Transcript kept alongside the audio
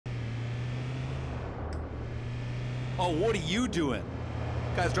Oh, what are you doing?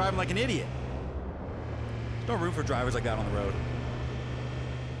 Guy's driving like an idiot. There's no room for drivers like that on the road.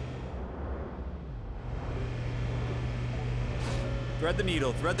 Thread the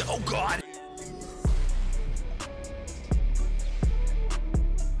needle, thread the... Oh, God!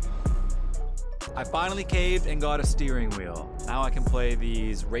 I finally caved and got a steering wheel. Now I can play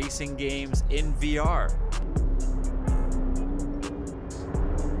these racing games in VR.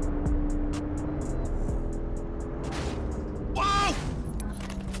 Whoa!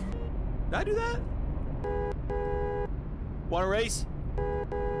 Did I do that? Want to race?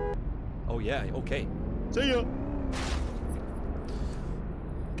 Oh yeah, okay. See ya!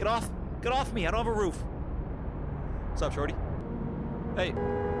 Get off me, I don't have a roof. What's up, shorty? Hey.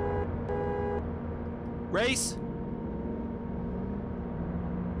 Race?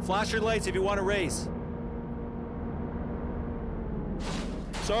 Flash your lights if you want to race.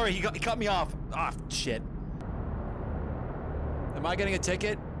 Sorry, he cut me off. Ah, shit. Am I getting a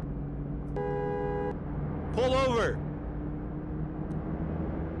ticket? Pull over.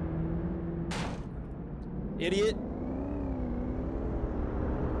 Idiot.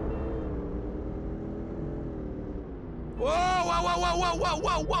 Whoa, whoa, whoa, whoa, whoa, whoa,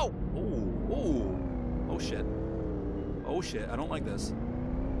 whoa, whoa. Ooh, ooh. Oh shit. Oh shit, I don't like this.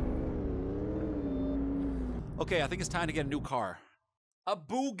 Okay, I think it's time to get a new car. A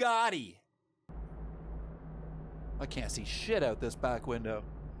Bugatti. I can't see shit out this back window.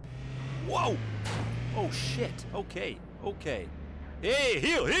 Whoa! Oh shit, okay, okay. Hey,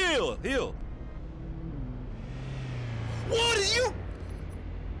 heel, heel, heel. What are you?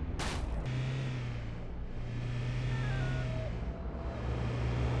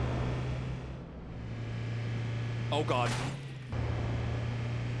 Oh God.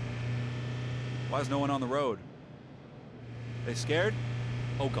 Why is no one on the road? They scared?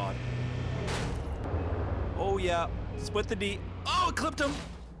 Oh God. Oh yeah. Split the D. Oh, it clipped him.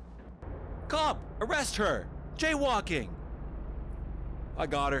 Cop, arrest her. Jaywalking. I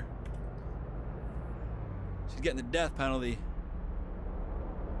got her. She's getting the death penalty.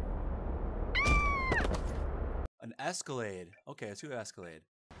 An Escalade. Okay, let's do Escalade.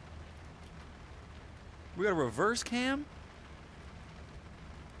 We got a reverse cam?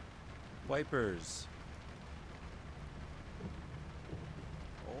 Wipers.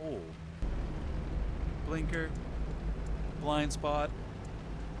 Oh. Blinker. Blind spot.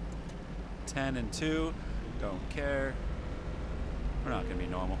 10 and 2. Don't care. We're not gonna be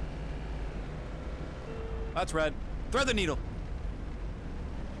normal. That's red. Thread the needle.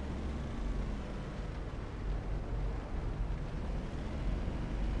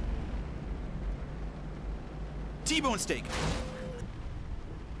 T-bone steak.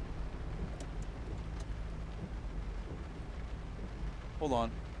 Hold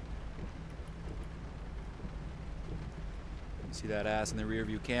on. You see that ass in the rear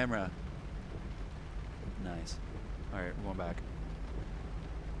view camera? Nice. All right, we're going back.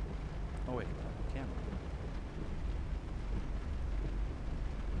 Oh wait, camera.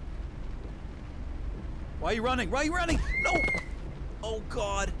 Why are you running? Why are you running? No! Oh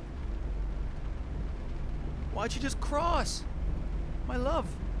God. Why'd you just cross? My love.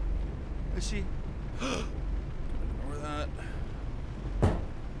 Is she? Ignore that.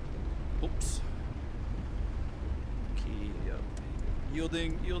 Oops. Key, yep.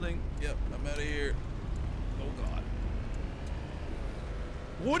 Yielding, yielding. Yep, I'm out of here. Oh God.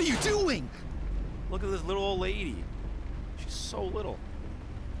 What are you doing? Look at this little old lady. She's so little.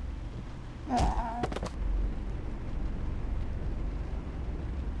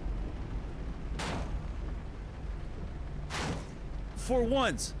 For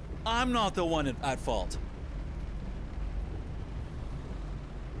once, I'm not the one at fault.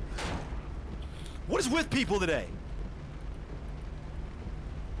 What is with people today?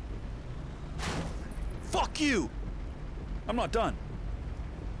 Fuck you! I'm not done.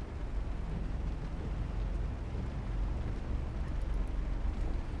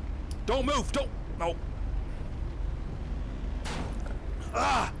 Don't move! Don't! No!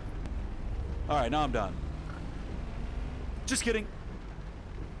 Ah! Alright, now I'm done. Just kidding.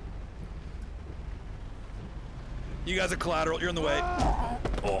 You guys are collateral. You're in the way.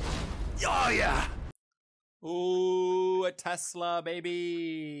 Oh. Oh, yeah. Ooh, a Tesla,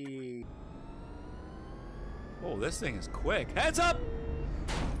 baby. Oh, this thing is quick. Heads up.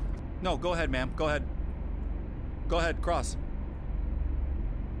 No, go ahead, ma'am. Go ahead. Go ahead, cross.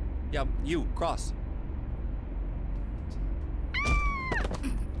 Yeah, you, cross.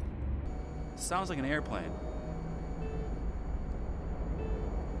 Sounds like an airplane.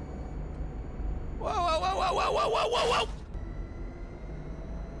 Whoa, whoa, whoa, whoa, whoa, whoa, whoa, whoa, whoa!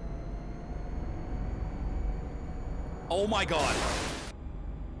 Oh my god.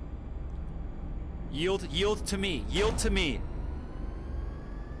 Yield to me. Yield to me.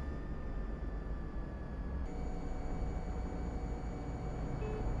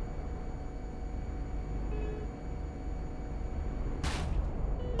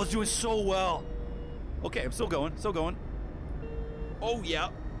 I was doing so well. Okay, I'm still going, still going. Oh yeah.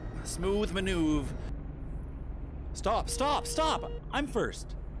 Smooth maneuver. Stop, stop, stop! I'm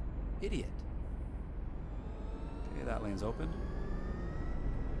first. Idiot. Okay, that lane's open.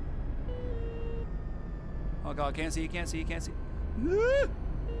 Oh god, can't see, can't see, can't see.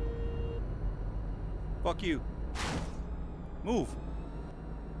 Fuck you. Move.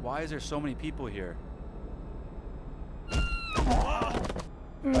 Why is there so many people here?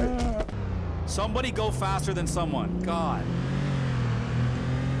 Somebody go faster than someone. God.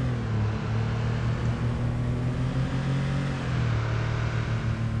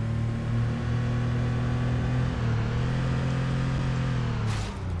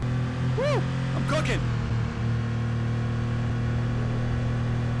 Woo! I'm cooking.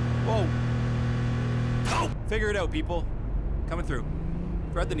 Whoa. Oh! Figure it out, people. Coming through.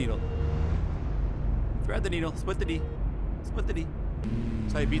 Thread the needle. Thread the needle. Split the D. Split the D.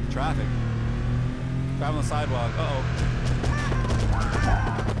 That's how you beat the traffic. Drive on the sidewalk. Uh-oh.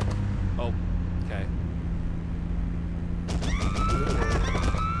 Oh, okay.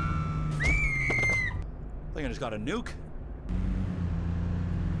 I think I just got a nuke.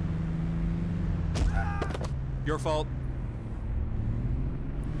 Your fault.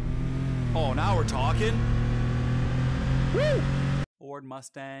 Oh, now we're talking. Woo! Ford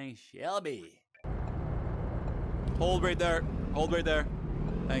Mustang Shelby. Hold right there. Hold right there.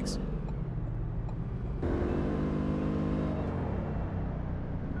 Thanks.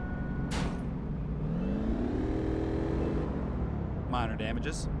 Minor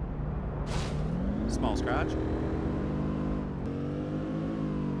damages. Small scratch.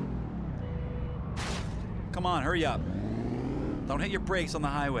 Come on, hurry up. Don't hit your brakes on the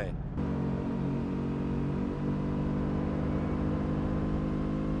highway.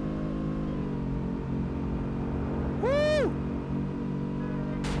 Woo!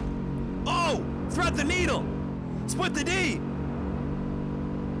 Oh! Thread the needle! Split the D!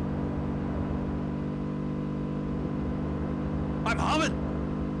 I'm humming!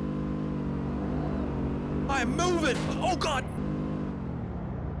 I'm moving! Oh god!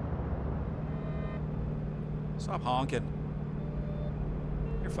 Stop honking.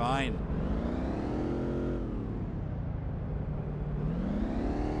 You're fine.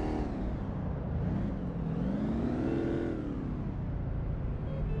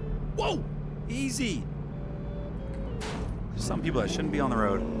 Whoa! Easy! There's some people that shouldn't be on the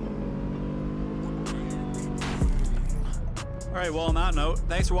road. Alright, well on that note,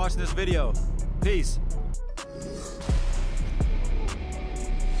 thanks for watching this video. Peace.